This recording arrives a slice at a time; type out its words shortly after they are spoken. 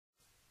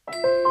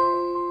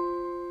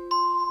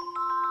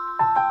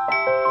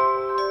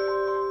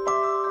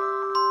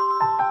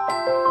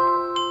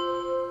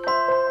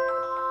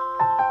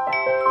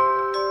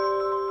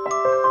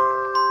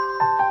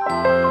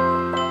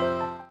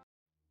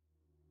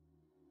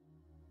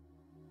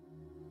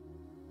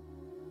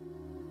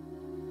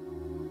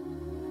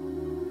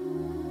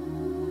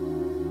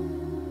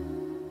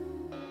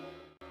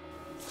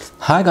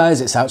Hi guys,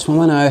 it's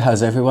ALCHEMY.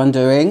 How's everyone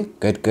doing?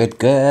 Good, good,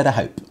 good, I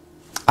hope.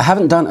 I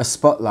haven't done a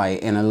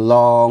spotlight in a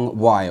long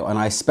while, and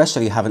I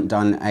especially haven't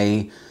done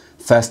a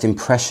first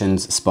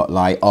impressions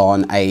spotlight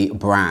on a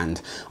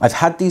brand. I've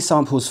had these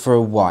samples for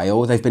a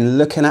while. They've been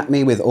looking at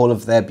me with all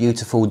of their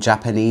beautiful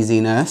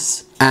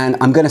Japanesiness, and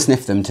I'm gonna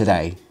sniff them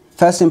today.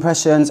 First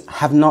impressions,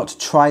 have not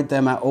tried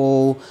them at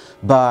all,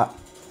 but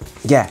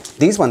yeah,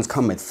 these ones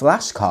come with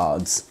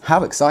flashcards.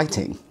 How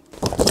exciting.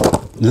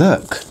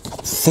 Look,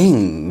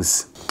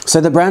 things. So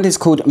the brand is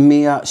called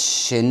MIYA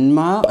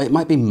SHINMA. It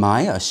might be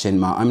MIYA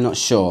SHINMA, I'm not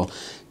sure.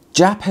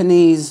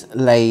 Japanese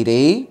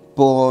lady,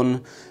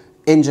 born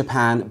in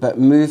Japan, but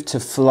moved to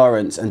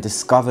Florence and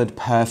discovered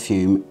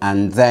perfume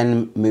and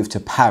then moved to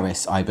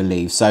Paris, I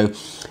believe. So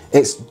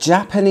it's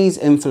Japanese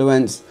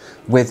influence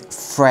with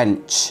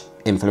French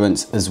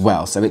influence as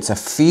well. So it's a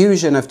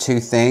fusion of two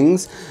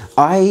things.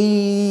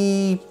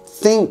 I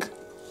think,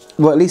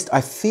 well, at least I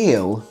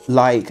feel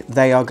like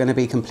they are going to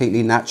be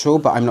completely natural,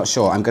 but I'm not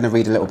sure. I'm going to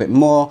read a little bit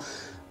more.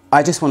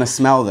 I just want to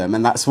smell them,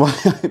 and that's why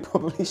I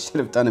probably should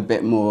have done a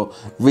bit more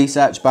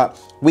research, but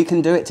we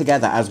can do it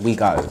together as we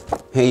go.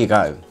 Here you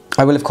go.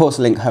 I will, of course,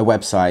 link her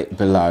website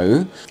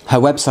below. Her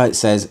website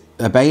says,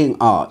 obeying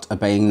art,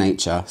 obeying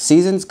nature.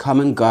 Seasons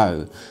come and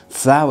go.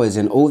 Flowers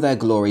in all their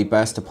glory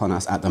burst upon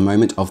us at the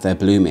moment of their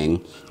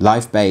blooming.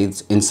 Life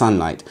bathes in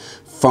sunlight.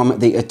 From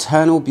the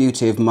eternal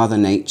beauty of Mother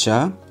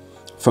Nature,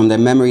 from the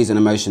memories and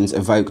emotions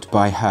evoked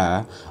by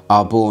her,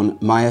 are born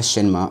MIYA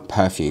SHINMA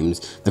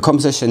perfumes. The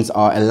compositions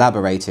are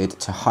elaborated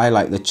to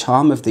highlight the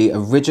charm of the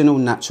original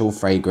natural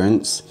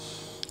fragrance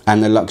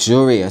and the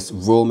luxurious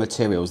raw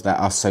materials that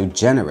are so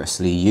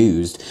generously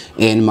used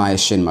in MIYA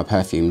SHINMA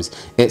perfumes.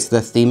 It's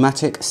the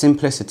thematic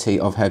simplicity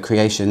of her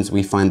creations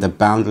we find the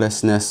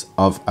boundlessness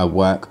of a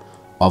work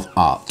of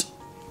art.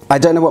 I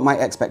don't know what my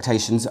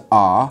expectations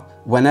are.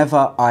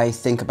 Whenever I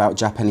think about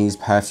Japanese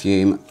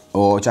perfume,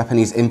 or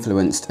Japanese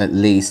influenced at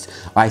least,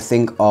 I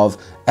think of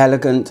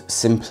elegant,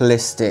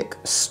 simplistic,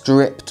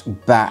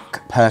 stripped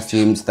back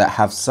perfumes that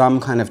have some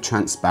kind of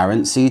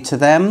transparency to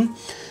them.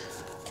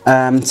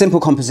 Simple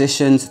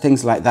compositions,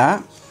 things like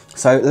that.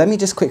 So let me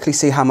just quickly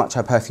see how much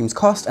her perfumes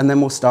cost, and then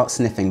we'll start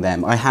sniffing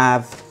them. I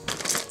have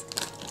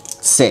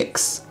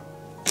six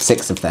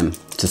of them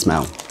to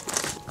smell.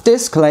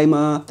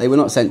 Disclaimer, they were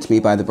not sent to me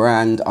by the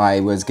brand. I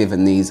was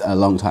given these a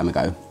long time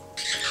ago.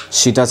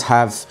 She does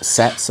have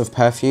sets of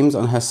perfumes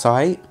on her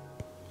site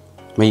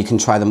where you can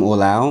try them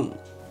all out.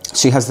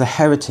 She has the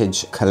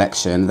Heritage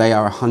collection. They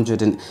are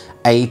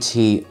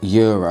 180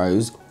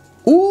 euros.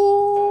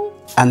 Ooh!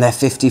 And they're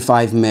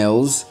 55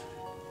 mils.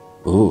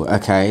 Ooh,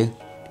 okay.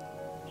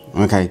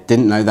 Okay,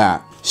 didn't know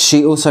that.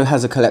 She also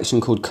has a collection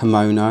called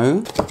Kimono,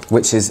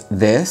 which is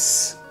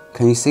this.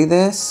 Can you see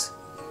this?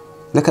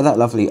 Look at that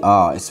lovely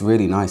art. It's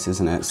really nice,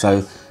 isn't it?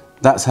 So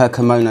that's her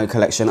kimono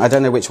collection. I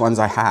don't know which ones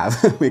I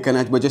have.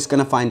 We're just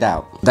gonna find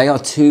out. They are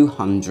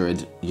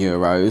 200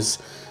 euros,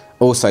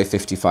 also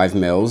 55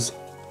 mils.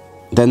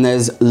 Then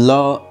there's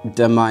L'Eau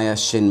de MIYA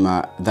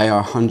SHINMA. They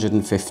are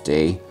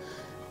 150,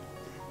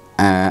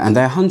 and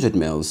they're 100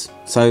 mils.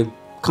 So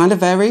kind of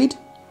varied,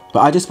 but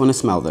I just wanna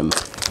smell them.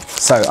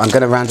 So I'm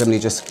gonna randomly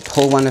just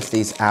pull one of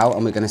these out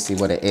and we're gonna see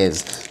what it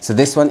is. So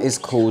this one is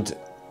called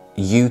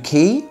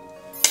Yuki.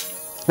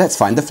 Let's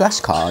find the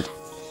flashcard.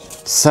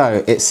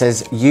 So it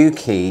says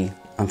Yuki,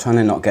 I'm trying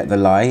to not get the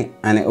light,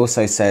 and it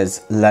also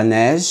says La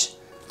Neige.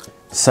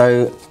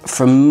 So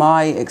from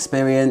my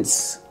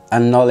experience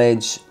and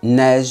knowledge,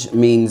 neige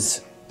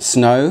means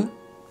snow,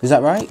 is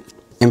that right?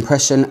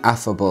 Impression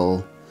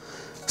affable.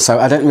 So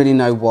I don't really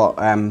know what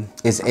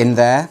is in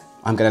there.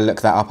 I'm gonna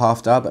look that up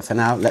after, but for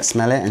now, let's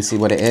smell it and see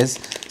what it is.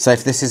 So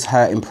if this is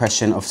her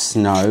impression of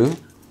snow,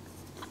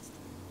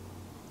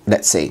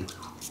 let's see.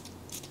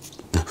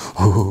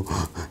 Ooh,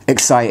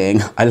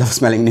 exciting. I love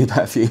smelling new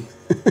perfume.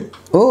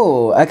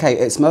 Oh, okay,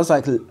 it smells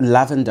like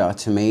lavender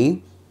to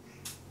me.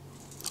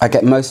 I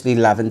get mostly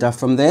lavender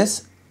from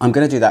this. I'm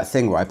gonna do that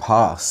thing where I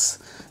pass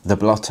the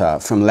blotter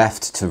from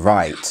left to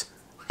right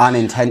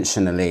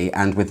unintentionally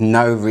and with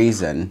no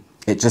reason.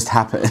 It just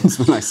happens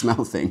when I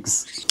smell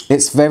things.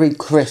 It's very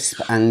crisp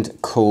and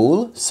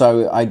cool,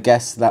 so I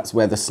guess that's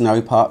where the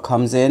snow part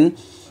comes in.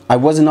 I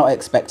was not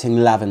expecting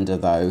lavender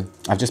though.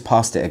 I've just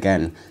passed it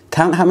again.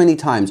 Count how many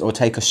times or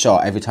take a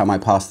shot every time I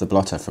pass the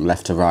blotter from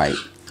left to right.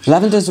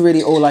 Lavender's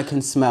really all I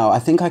can smell. I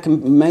think I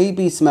can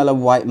maybe smell a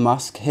white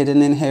musk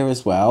hidden in here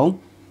as well.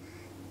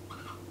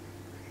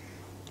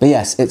 But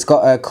yes, it's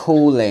got a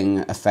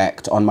cooling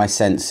effect on my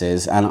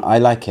senses and I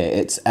like it.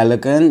 It's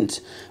elegant,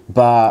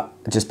 but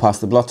just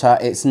past the blotter.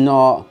 It's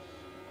not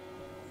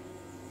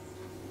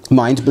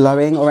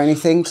mind-blowing or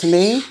anything to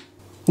me.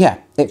 Yeah,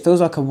 it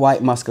feels like a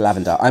white musk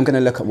lavender. I'm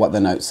gonna look at what the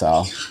notes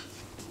are.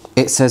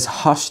 It says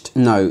hushed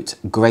note,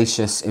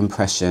 gracious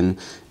impression,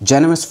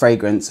 generous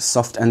fragrance,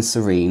 soft and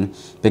serene,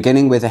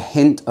 beginning with a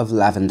hint of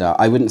lavender.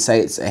 I wouldn't say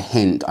it's a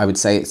hint, I would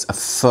say it's a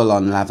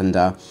full-on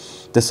lavender.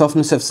 The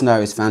softness of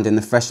snow is found in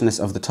the freshness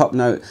of the top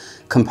note,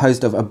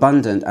 composed of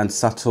abundant and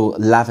subtle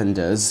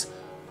lavenders.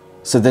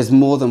 So there's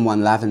more than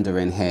one lavender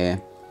in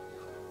here.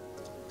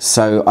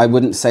 So I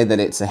wouldn't say that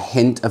it's a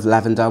hint of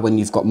lavender when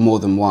you've got more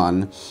than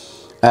one.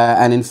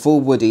 And in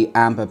full woody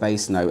amber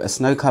base note, a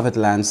snow-covered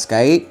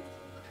landscape,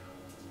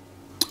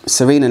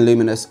 serene and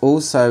luminous,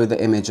 also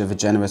the image of a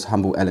generous,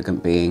 humble,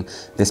 elegant being.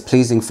 This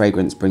pleasing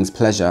fragrance brings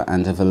pleasure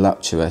and a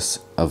voluptuous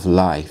of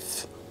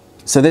life.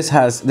 So this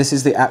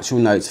is the actual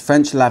notes,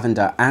 French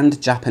lavender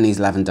and Japanese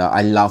lavender.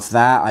 I love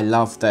that. I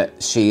love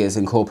that she is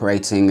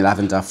incorporating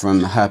lavender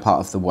from her part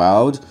of the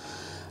world.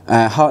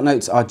 Heart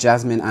notes are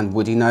jasmine and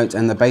woody note,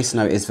 and the base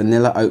note is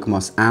vanilla, oak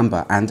moss,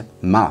 amber, and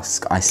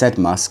musk. I said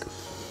musk.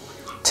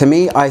 To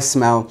me, I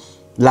smell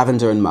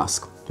lavender and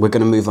musk. We're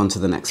going to move on to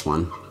the next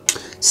one.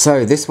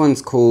 So this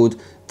one's called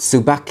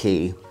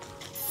Tsubaki.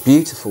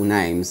 Beautiful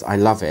names. I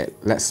love it.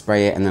 Let's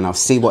spray it and then I'll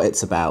see what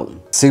it's about.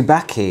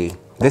 Tsubaki.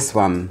 This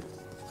one.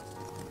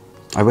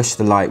 I wish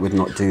the light would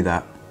not do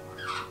that.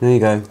 There you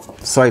go.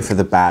 Sorry for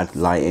the bad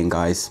lighting,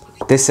 guys.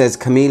 This says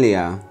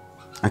Camellia.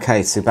 Okay,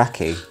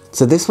 Tsubaki.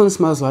 So this one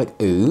smells like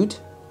oud.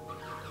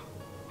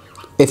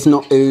 If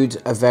not oud,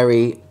 a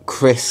very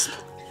crisp,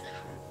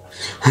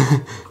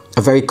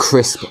 a very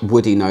crisp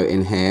woody note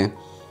in here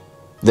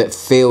that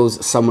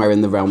feels somewhere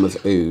in the realm of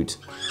oud.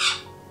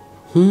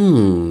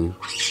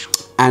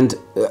 And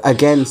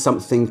again,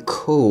 something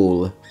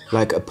cool,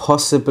 like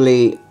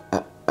possibly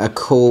a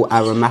cool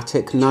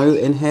aromatic note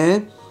in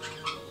here.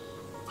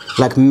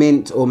 Like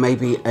mint or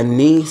maybe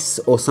anise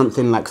or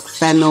something like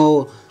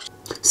fennel.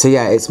 So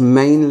yeah, it's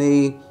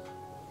mainly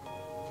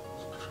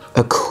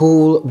a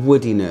cool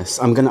woodiness.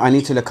 I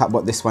need to look up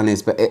what this one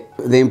is, but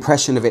the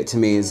impression of it to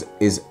me is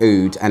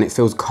oud, and it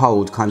feels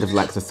cold, kind of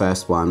like the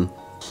first one.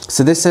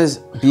 So this says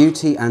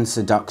beauty and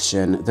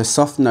seduction. The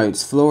soft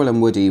notes, floral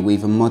and woody,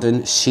 weave a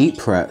modern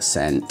chypre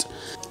scent.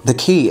 The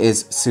key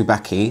is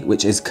Tsubaki,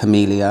 which is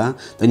camellia.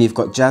 Then you've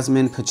got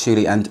jasmine,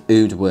 patchouli, and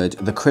oud wood.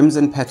 The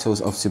crimson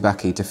petals of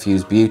Tsubaki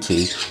diffuse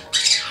beauty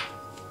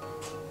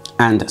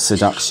and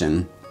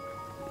seduction.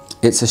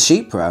 It's a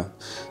chypre.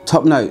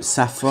 Top note,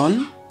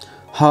 saffron.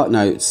 Heart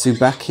note,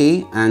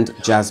 Tsubaki and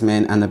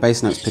jasmine, and the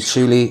base notes,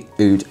 patchouli,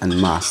 oud,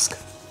 and musk.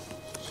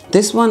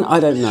 This one, I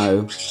don't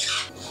know.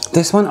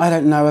 This one I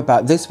don't know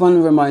about. This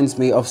one reminds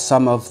me of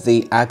some of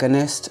the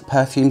Agonist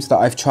perfumes that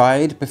I've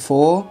tried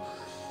before.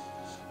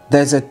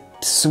 There's a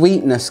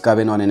sweetness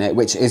going on in it,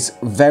 which is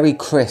very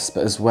crisp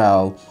as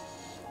well.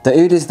 The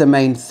oud is the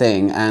main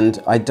thing,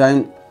 and I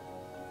don't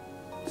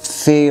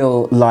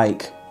feel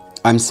like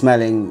I'm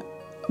smelling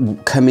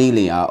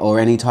camellia or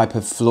any type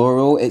of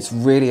floral. It's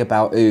really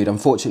about oud.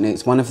 Unfortunately,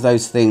 it's one of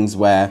those things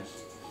where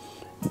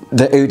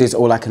the oud is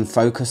all I can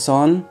focus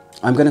on.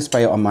 I'm going to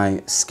spray it on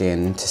my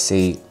skin to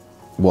see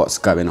what's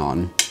going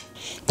on.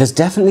 There's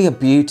definitely a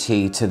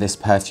beauty to this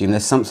perfume.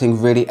 There's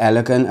something really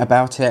elegant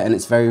about it, and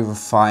it's very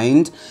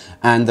refined,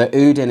 and the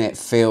oud in it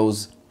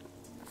feels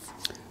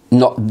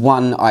not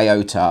one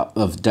iota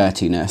of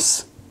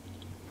dirtiness.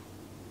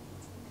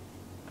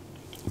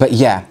 But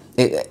yeah,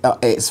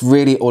 it's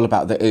really all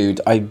about the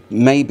oud.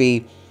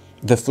 Maybe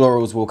the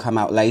florals will come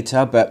out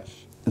later, but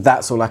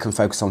that's all I can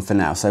focus on for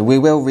now. So we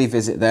will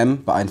revisit them,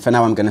 but for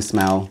now I'm going to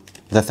smell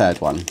the third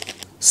one.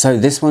 So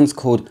this one's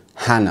called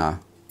Hannah,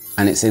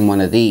 and it's in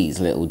one of these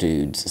little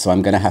dudes. So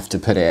I'm going to have to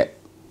put it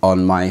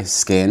on my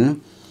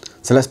skin.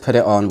 So let's put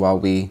it on while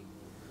we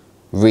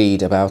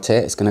read about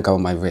it. It's going to go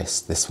on my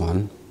wrist, this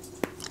one.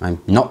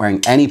 I'm not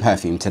wearing any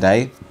perfume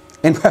today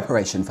in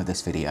preparation for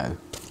this video.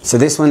 So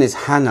this one is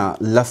Hannah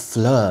La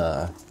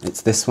Fleur.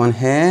 It's this one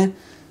here.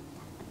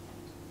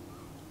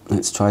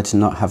 Let's try to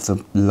not have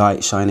the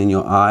light shine in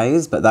your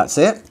eyes, but that's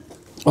it.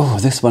 Oh,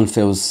 this one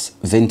feels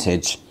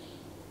vintage.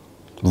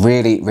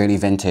 Really, really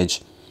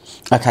vintage.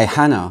 Okay,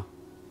 Hannah,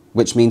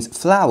 which means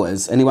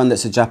flowers. Anyone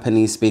that's a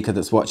Japanese speaker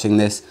that's watching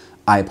this,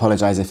 I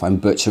apologize if I'm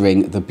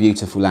butchering the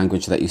beautiful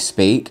language that you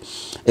speak.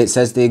 It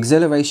says the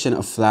exhilaration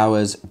of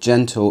flowers,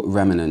 gentle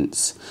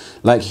remnants.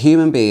 Like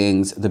human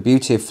beings, the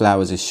beauty of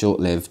flowers is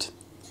short-lived.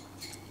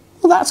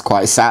 Well, that's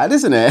quite sad,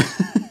 isn't it?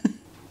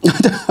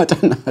 I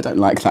don't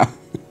like that.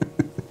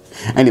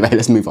 Anyway,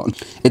 let's move on.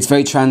 It's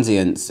very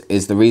transient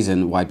is the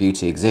reason why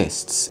beauty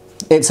exists.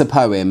 It's a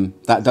poem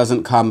that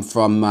doesn't come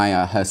from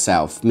MIYA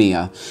herself,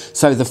 Mia.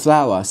 So the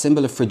flower,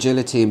 symbol of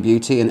fragility and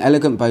beauty, an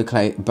elegant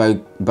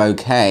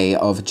bouquet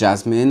of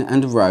jasmine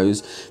and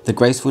rose. The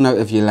graceful note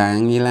of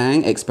ylang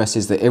ylang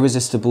expresses the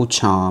irresistible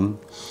charm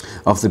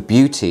of the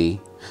beauty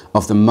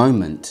of the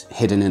moment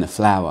hidden in a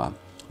flower.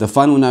 The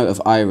final note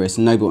of iris,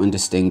 noble and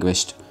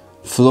distinguished,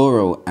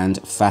 floral and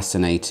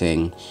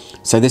fascinating.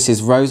 So this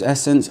is rose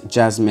essence,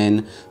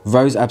 jasmine,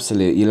 rose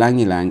absolute, ylang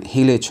ylang,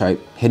 heliotrope,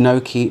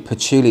 hinoki,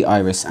 patchouli,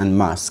 iris, and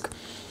musk.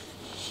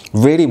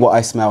 Really what I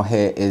smell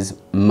here is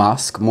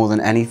musk more than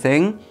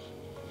anything.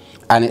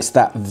 And it's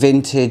that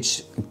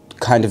vintage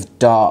kind of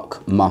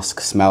dark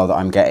musk smell that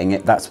I'm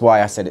getting. That's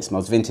why I said it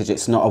smells vintage.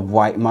 It's not a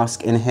white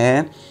musk in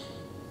here.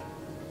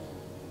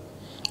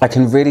 I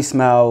can really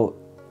smell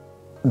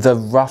the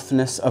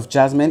roughness of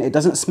jasmine. It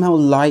doesn't smell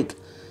like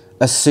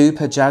a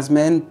super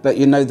jasmine, but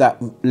you know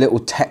that little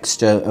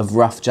texture of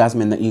rough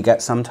jasmine that you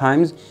get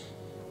sometimes.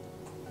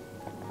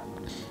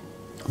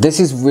 This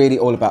is really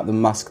all about the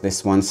musk,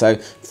 this one. So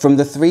from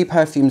the 3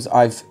 perfumes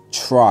I've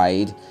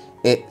tried,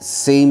 it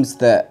seems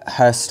that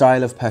her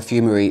style of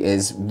perfumery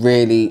is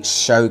really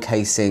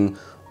showcasing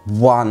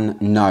one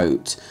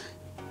note.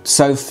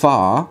 So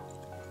far,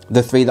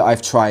 the 3 that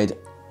I've tried,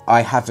 I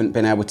haven't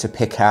been able to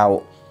pick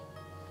out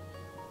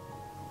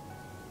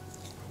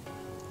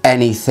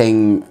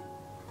anything.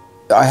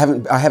 I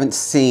haven't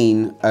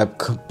seen a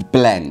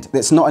blend.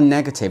 It's not a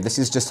negative. This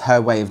is just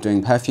her way of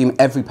doing perfume.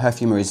 Every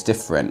perfumer is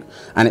different.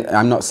 And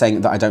I'm not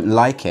saying that I don't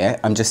like it.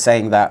 I'm just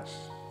saying that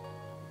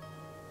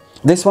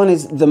this one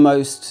is the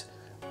most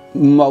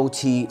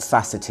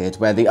multifaceted,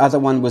 where the other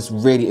one was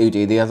really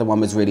oudie, the other one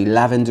was really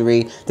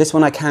lavendery. This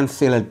one I can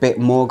feel a bit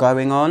more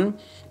going on.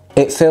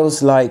 It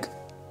feels like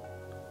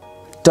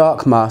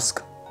dark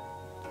musk,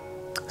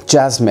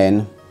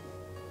 jasmine,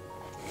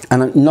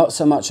 and not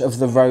so much of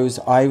the rose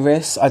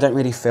iris. I don't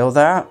really feel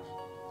that.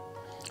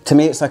 To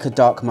me, it's like a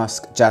dark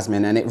musk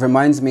jasmine, and it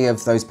reminds me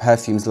of those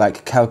perfumes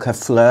like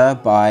Quelques Fleurs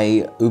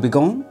by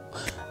Houbigant,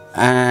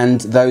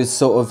 and those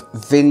sort of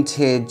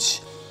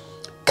vintage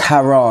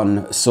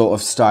Caron sort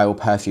of style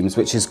perfumes,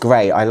 which is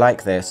great. I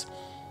like this.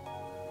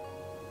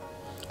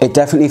 It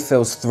definitely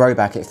feels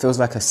throwback. It feels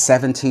like a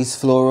 70s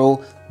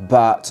floral,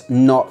 but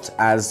not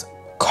as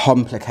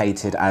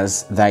complicated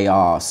as they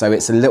are. So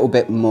it's a little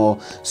bit more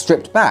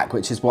stripped back,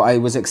 which is what I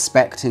was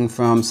expecting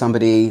from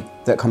somebody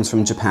that comes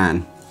from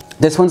Japan.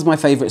 This one's my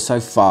favorite so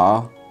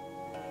far.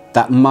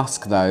 That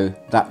musk though,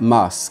 that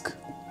musk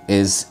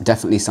is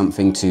definitely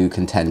something to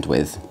contend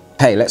with.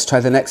 Hey, let's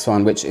try the next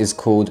one, which is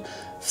called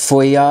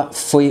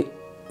Feuillage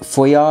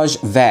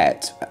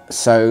Vert.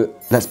 So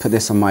let's put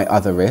this on my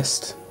other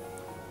wrist.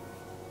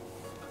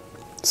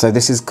 So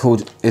this is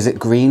called, is it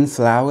Green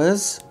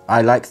Flowers?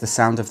 I like the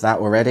sound of that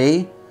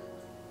already.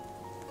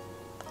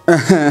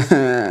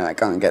 I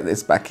can't get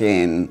this back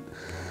in.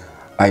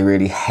 I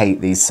really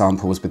hate these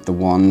samples with the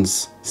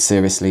wands.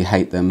 Seriously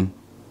hate them.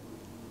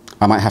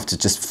 I might have to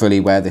just fully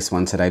wear this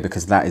one today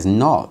because that is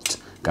not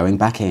going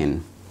back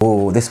in.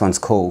 Oh, this one's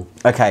cool.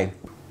 Okay,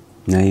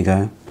 there you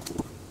go.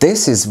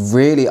 This is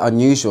really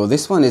unusual.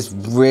 This one has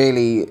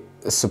really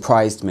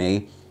surprised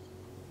me.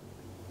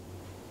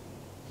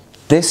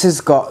 This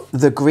has got,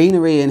 the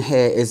greenery in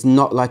here is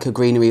not like a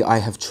greenery I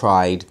have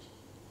tried.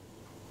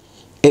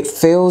 It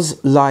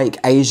feels like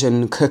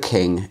Asian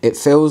cooking. It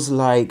feels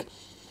like,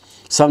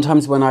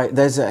 sometimes when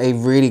there's a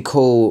really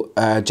cool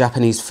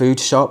Japanese food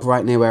shop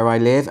right near where I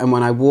live, and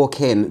when I walk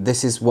in,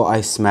 this is what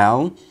I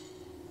smell.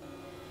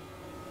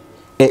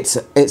 It's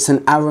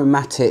an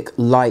aromatic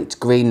light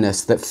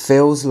greenness that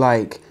feels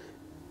like,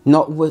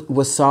 not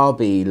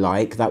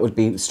wasabi-like, that would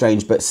be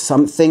strange, but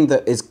something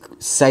that is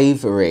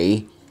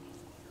savoury,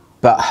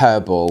 but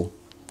herbal.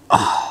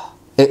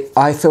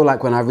 I feel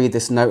like when I read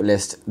this note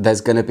list, there's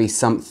going to be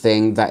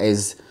something that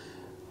is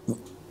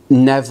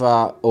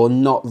never or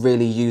not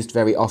really used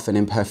very often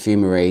in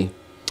perfumery,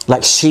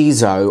 like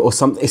shiso or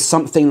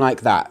something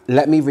like that.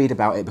 Let me read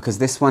about it because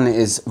this one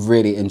is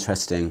really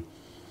interesting.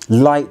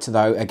 Light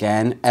though,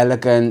 again,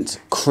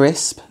 elegant,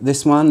 crisp.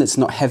 This one, it's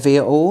not heavy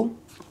at all.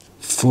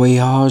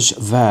 Feuillage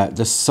Vert,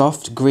 the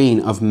soft green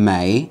of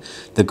May,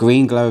 the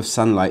green glow of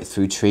sunlight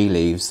through tree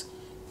leaves.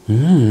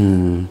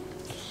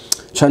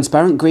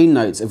 Transparent green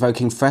notes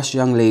evoking fresh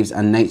young leaves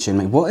and nature.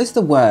 What is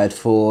the word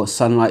for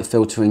sunlight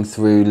filtering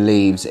through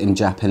leaves in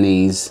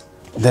Japanese?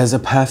 There's a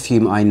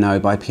perfume I know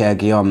by Pierre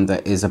Guillaume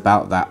that is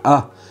about that.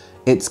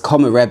 It's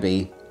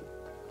komarebi.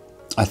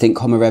 I think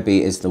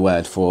komarebi is the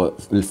word for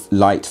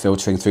light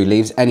filtering through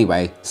leaves.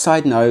 Anyway,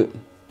 side note.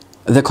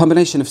 The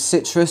combination of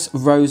citrus,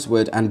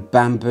 rosewood and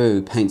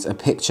bamboo paints a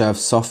picture of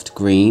soft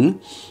green.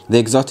 The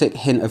exotic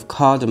hint of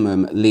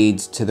cardamom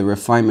leads to the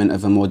refinement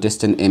of a more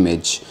distant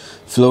image.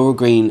 Floral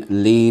green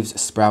leaves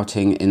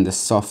sprouting in the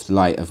soft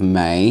light of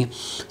May.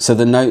 So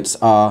the notes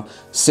are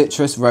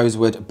citrus,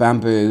 rosewood,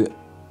 bamboo,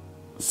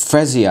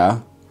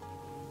 freesia,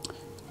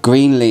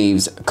 green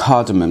leaves,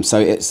 cardamom. So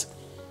it's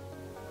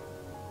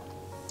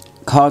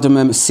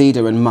cardamom,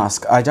 cedar and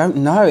musk. I don't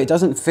know, it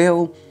doesn't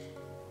feel...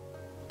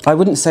 I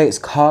wouldn't say it's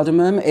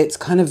cardamom, it's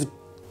kind of...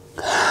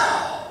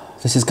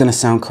 This is going to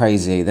sound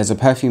crazy. There's a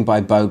perfume by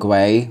Vogue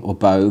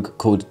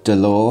called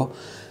Delors,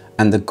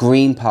 and the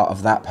green part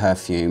of that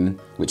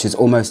perfume, which is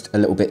almost a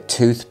little bit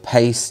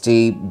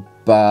toothpastey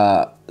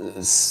but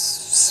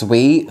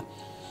sweet,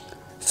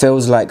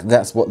 feels like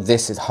that's what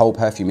this whole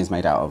perfume is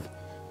made out of.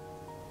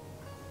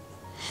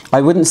 I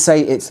wouldn't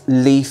say it's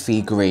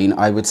leafy green,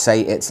 I would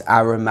say it's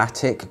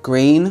aromatic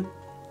green.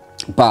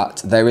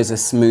 But there is a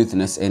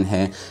smoothness in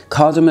here.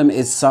 Cardamom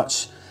is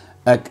such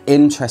an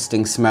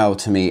interesting smell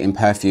to me in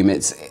perfume.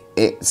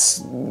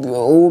 It's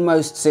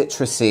almost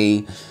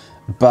citrusy,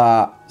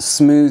 but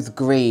smooth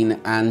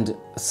green and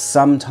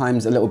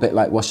sometimes a little bit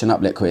like washing up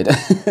liquid.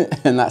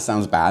 And that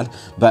sounds bad,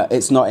 but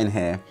it's not in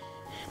here.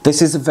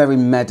 This is a very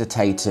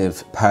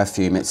meditative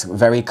perfume. It's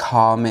very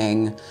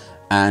calming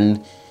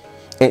and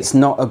it's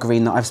not a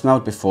green that I've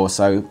smelled before.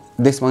 So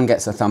this one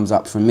gets a thumbs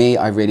up from me.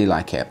 I really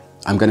like it.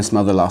 I'm going to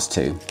smell the last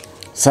two.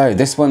 So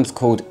this one's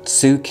called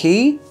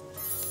Tsuki.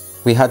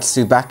 We had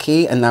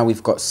Tsubaki and now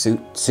we've got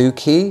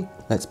Tsuki.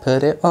 Let's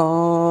put it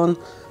on.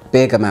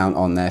 Big amount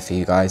on there for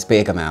you guys,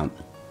 big amount.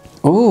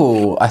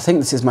 Ooh, I think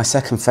this is my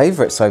second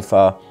favourite so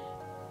far.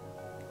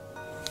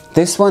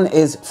 This one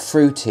is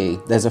fruity.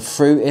 There's a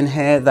fruit in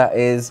here that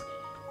is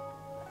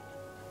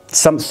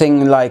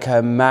something like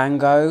a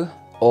mango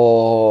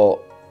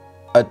or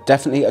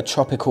definitely a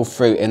tropical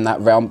fruit in that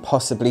realm,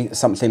 possibly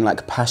something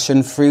like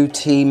passion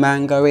fruity,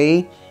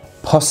 mango-y,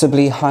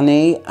 possibly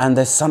honey, and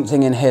there's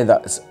something in here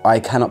that I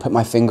cannot put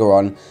my finger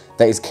on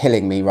that is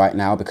killing me right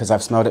now because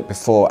I've smelled it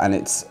before and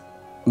it's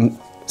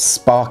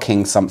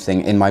sparking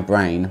something in my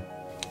brain.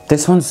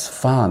 This one's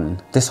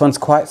fun. This one's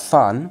quite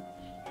fun.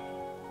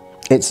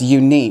 It's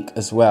unique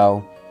as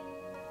well.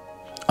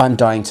 I'm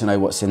dying to know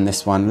what's in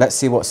this one. Let's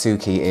see what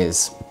Tsuki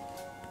is.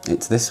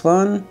 It's this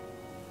one.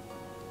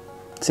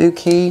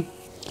 Tsuki.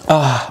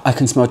 Ah, I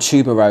can smell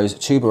tuberose.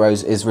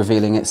 Tuberose is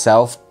revealing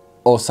itself,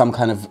 or some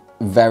kind of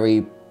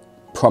very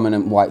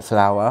prominent white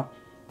flower.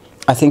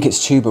 I think it's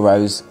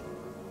tuberose.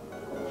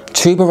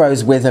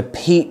 Tuberose with a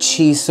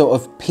peachy, sort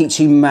of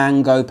peachy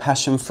mango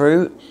passion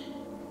fruit.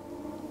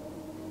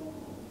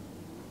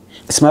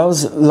 It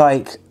smells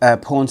like a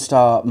porn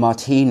star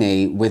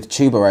martini with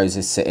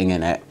tuberoses sitting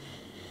in it.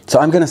 So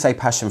I'm going to say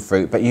passion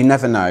fruit, but you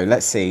never know.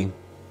 Let's see.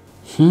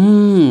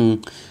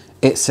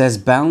 It says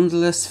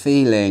boundless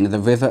feeling, the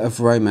river of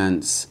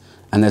romance.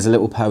 And there's a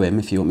little poem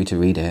if you want me to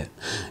read it.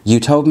 You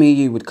told me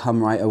you would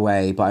come right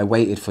away, but I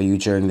waited for you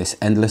during this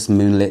endless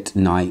moonlit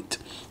night.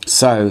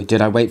 So,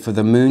 did I wait for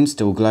the moon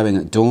still glowing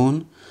at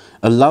dawn?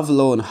 A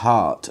lovelorn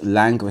heart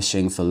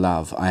languishing for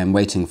love, I am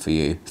waiting for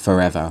you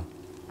forever.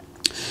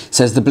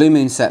 Says the blue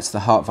moon sets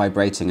the heart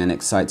vibrating and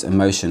excites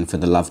emotion for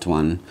the loved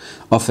one.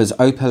 Offers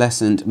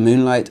opalescent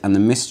moonlight and the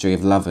mystery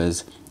of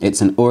lovers.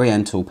 It's an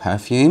oriental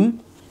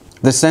perfume.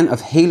 The scent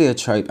of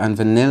heliotrope and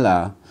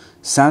vanilla,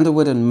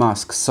 sandalwood and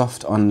musk,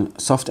 soft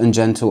and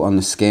gentle on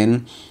the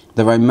skin.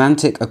 The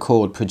romantic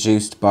accord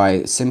produced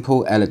by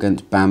simple,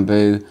 elegant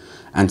bamboo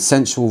and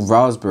sensual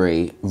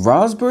raspberry.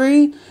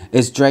 Raspberry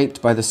is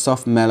draped by the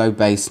soft, mellow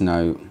bass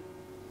note.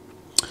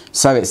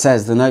 So it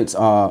says the notes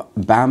are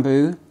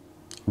bamboo,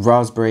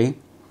 raspberry,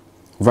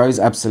 rose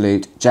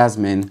absolute,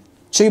 jasmine,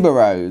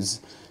 tuberose,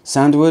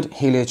 sandalwood,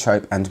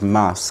 heliotrope and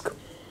musk.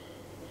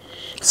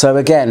 So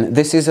again,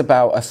 this is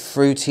about a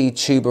fruity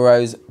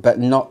tuberose, but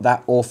not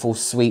that awful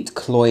sweet,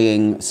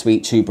 cloying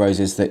sweet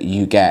tuberoses that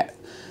you get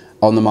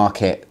on the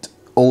market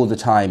all the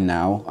time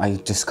now. I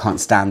just can't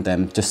stand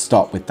them. Just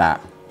stop with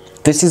that.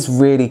 This is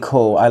really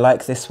cool. I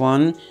like this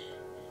one.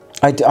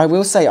 I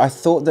will say, I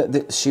thought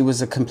that she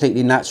was a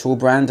completely natural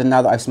brand, and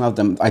now that I've smelled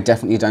them, I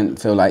definitely don't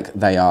feel like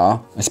they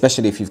are,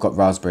 especially if you've got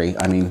raspberry.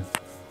 I mean,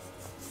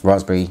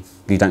 raspberry,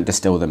 you don't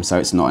distill them, so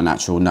it's not a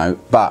natural note.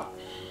 But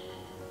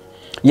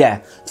yeah,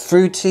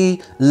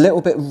 fruity,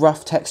 little bit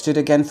rough textured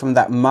again from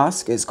that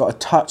musk. It's got a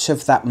touch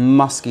of that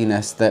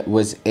muskiness that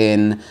was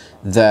in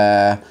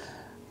the,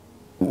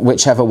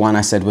 whichever one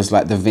I said was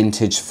like the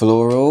vintage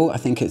floral. I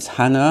think it's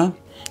Hannah.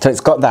 So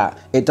it's got that.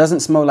 It doesn't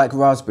smell like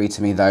raspberry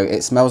to me though.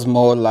 It smells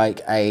more like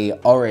a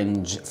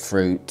orange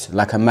fruit,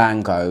 like a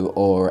mango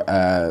or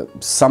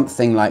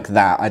something like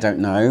that. I don't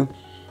know.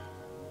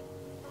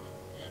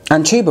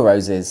 And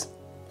tuberoses.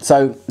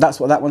 So that's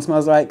what that one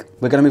smells like.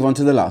 We're gonna move on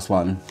to the last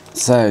one.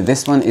 So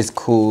this one is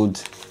called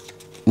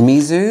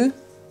Mizu,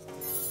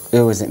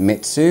 or is it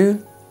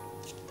Mitsu?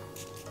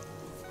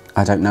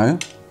 I don't know.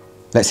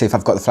 Let's see if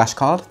I've got the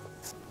flashcard.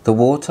 The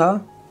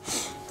water.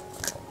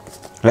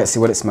 Let's see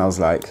what it smells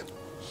like.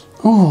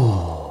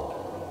 Ooh.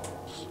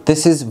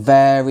 This is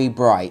very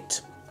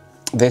bright.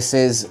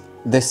 This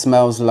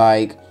smells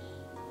like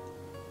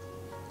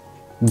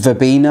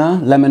verbena,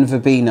 lemon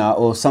verbena,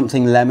 or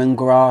something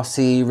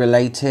lemongrassy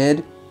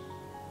related.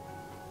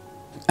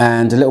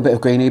 And a little bit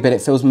of greenery, but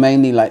it feels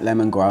mainly like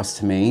lemongrass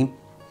to me.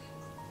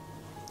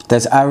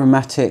 There's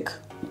aromatic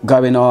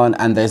going on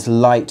and there's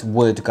light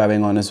wood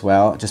going on as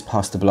well. Just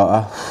past the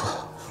blotter.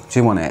 Do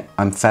you want it?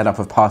 I'm fed up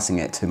of passing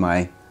it to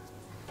my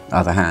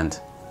other hand.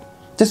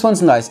 This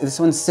one's nice. This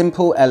one's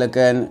simple,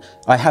 elegant.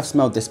 I have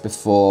smelled this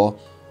before.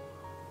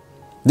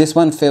 This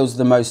one feels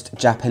the most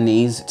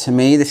Japanese to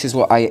me. This is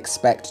what I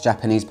expect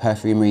Japanese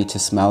perfumery to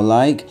smell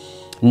like.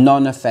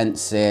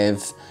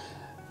 Non-offensive,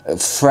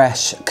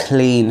 fresh,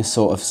 clean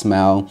sort of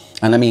smell.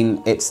 And I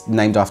mean, it's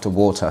named after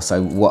water,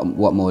 so what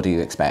more do you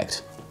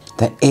expect?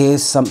 There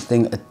is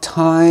something a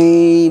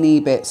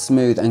tiny bit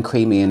smooth and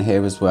creamy in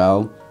here as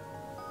well.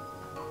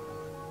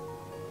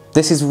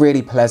 This is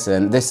really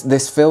pleasant.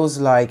 This feels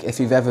like if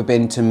you've ever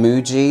been to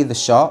Muji, the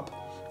shop.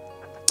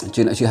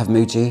 Do you have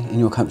Muji in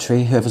your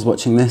country, whoever's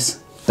watching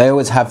this? They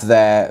always have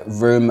their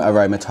room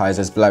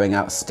aromatizers blowing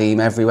out steam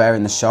everywhere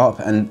in the shop,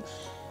 and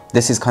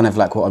this is kind of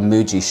like what a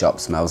Muji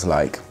shop smells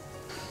like.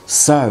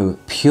 So,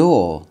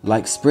 pure,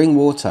 like spring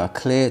water,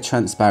 clear,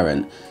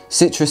 transparent,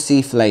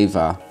 citrusy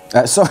flavour.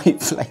 Sorry,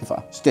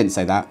 flavour, she didn't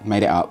say that,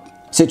 made it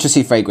up.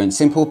 Citrusy fragrance,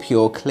 simple,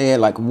 pure, clear,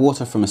 like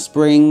water from a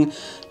spring.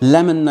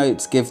 Lemon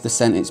notes give the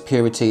scent its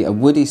purity. A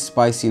woody,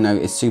 spicy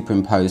note is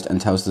superimposed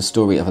and tells the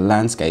story of a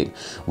landscape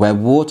where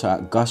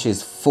water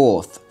gushes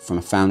forth from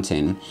a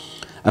fountain.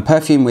 A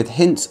perfume with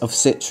hints of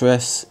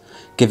citrus,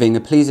 giving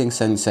a pleasing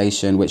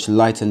sensation which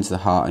lightens the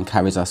heart and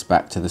carries us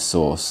back to the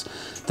source.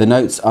 The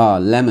notes are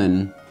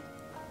lemon,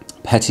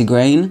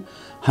 petitgrain,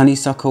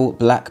 honeysuckle,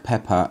 black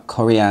pepper,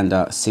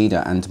 coriander,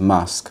 cedar and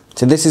musk.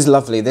 So this is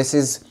lovely.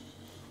 This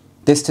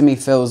to me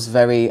feels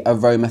very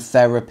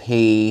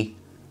aromatherapy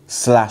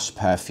 /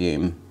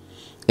 perfume.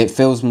 It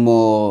feels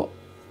more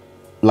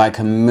like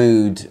a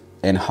mood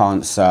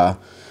enhancer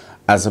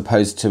as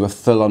opposed to a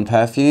full-on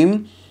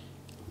perfume.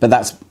 But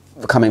that's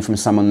coming from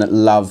someone that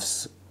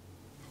loves,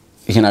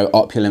 you know,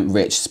 opulent,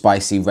 rich,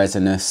 spicy,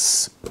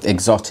 resinous,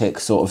 exotic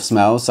sort of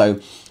smell. So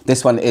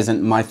this one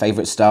isn't my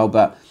favorite style,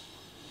 but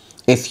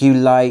if you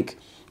like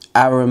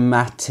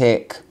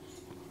aromatic,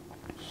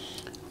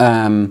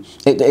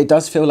 it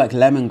does feel like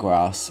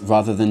lemongrass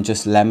rather than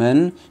just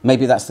lemon.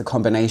 Maybe that's the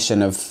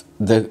combination of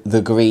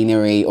the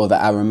greenery or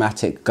the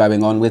aromatic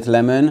going on with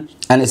lemon.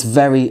 And it's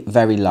very,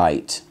 very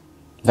light,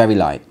 very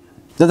light.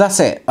 So that's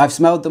it. I've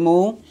smelled them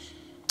all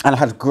and I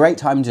had a great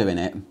time doing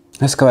it.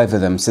 Let's go over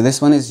them. So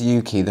this one is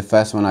Yuki, the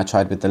first one I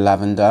tried with the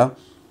lavender.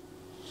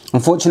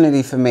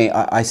 Unfortunately for me,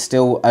 I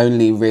still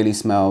only really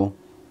smell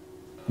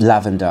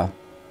lavender.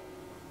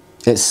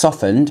 It's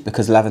softened,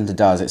 because lavender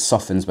does, it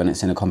softens when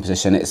it's in a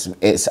composition.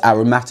 It's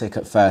aromatic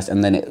at first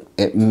and then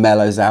it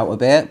mellows out a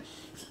bit.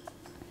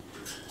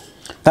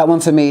 That one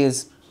for me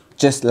is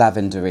just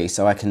lavendery,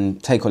 so I can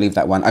take or leave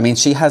that one. I mean,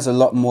 she has a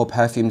lot more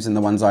perfumes than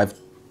the ones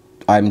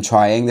I'm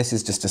trying. This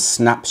is just a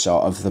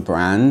snapshot of the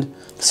brand.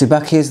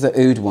 Tsubaki is the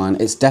oud one.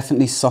 It's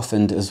definitely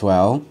softened as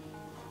well.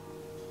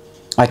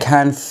 I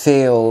can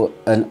feel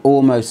an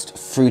almost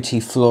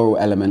fruity floral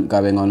element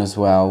going on as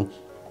well,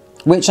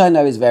 which I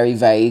know is very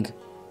vague,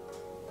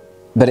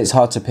 but it's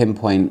hard to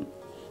pinpoint.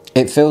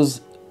 It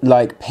feels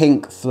like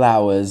pink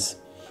flowers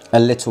a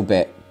little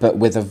bit, but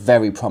with a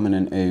very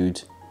prominent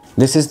oud.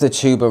 This is the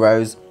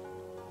tuberose.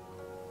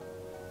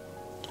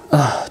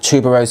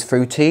 Tuberose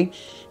fruity.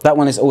 That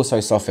one is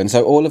also softened.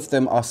 So all of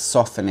them are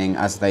softening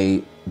as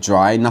they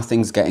dry.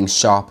 Nothing's getting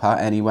sharper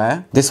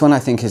anywhere. This one I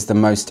think is the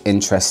most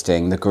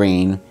interesting, the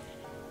green.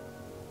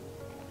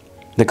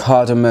 The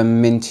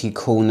cardamom, minty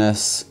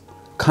coolness.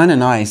 Kind of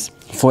nice.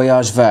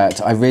 Feuillage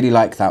Vert, I really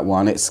like that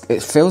one. It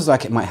feels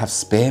like it might have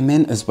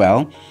spearmint as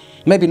well.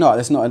 Maybe not,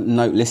 there's not a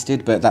note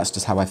listed, but that's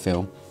just how I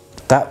feel.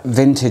 That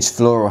vintage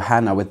floral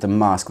Hannah with the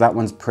mask, that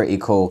one's pretty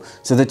cool.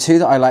 So the two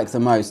that I like the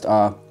most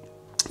are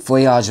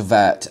Feuillage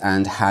Vert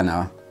and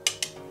Hannah.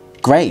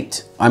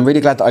 Great, I'm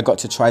really glad that I got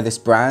to try this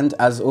brand.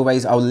 As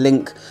always, I'll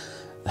link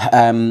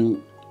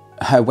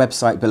her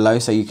website below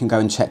so you can go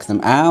and check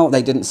them out.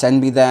 They didn't send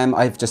me them,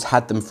 I've just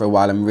had them for a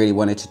while and really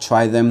wanted to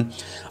try them.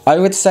 I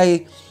would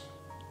say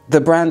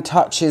the brand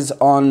touches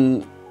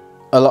on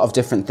a lot of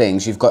different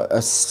things. You've got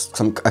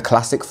a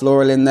classic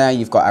floral in there,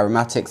 you've got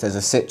aromatics, there's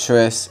a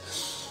citrus,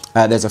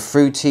 there's a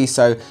fruity,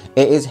 so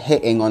it is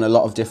hitting on a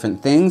lot of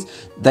different things.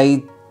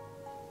 They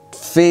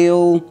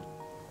feel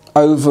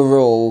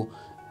overall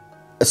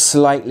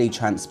slightly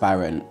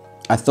transparent.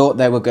 I thought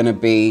they were going to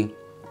be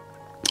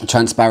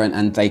transparent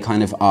and they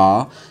kind of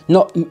are.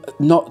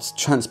 Not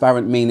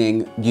transparent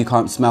meaning you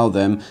can't smell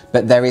them,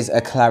 but there is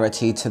a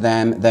clarity to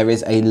them. There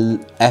is a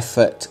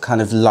effort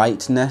kind of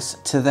lightness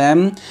to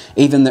them.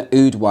 Even the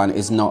oud one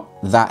is not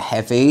that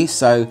heavy,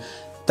 so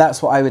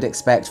that's what I would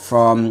expect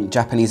from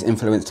Japanese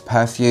influenced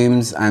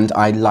perfumes, and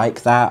I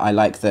like that. I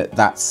like that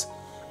that's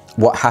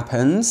what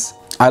happens.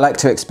 I like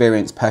to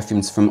experience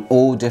perfumes from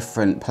all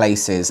different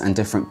places and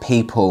different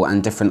people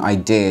and different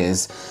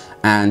ideas,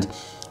 and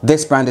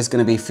this brand is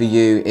going to be for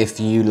you if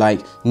you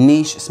like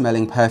niche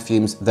smelling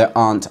perfumes that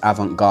aren't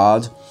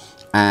avant-garde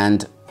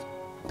and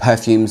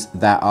perfumes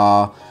that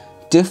are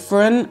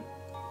different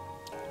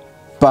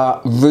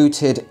but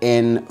rooted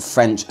in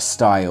French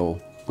style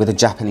with a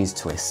Japanese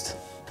twist.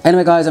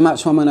 Anyway guys, I'm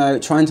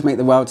ALCHEMY, trying to make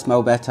the world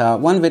smell better,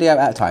 one video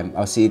at a time.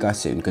 I'll see you guys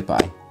soon.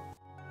 Goodbye.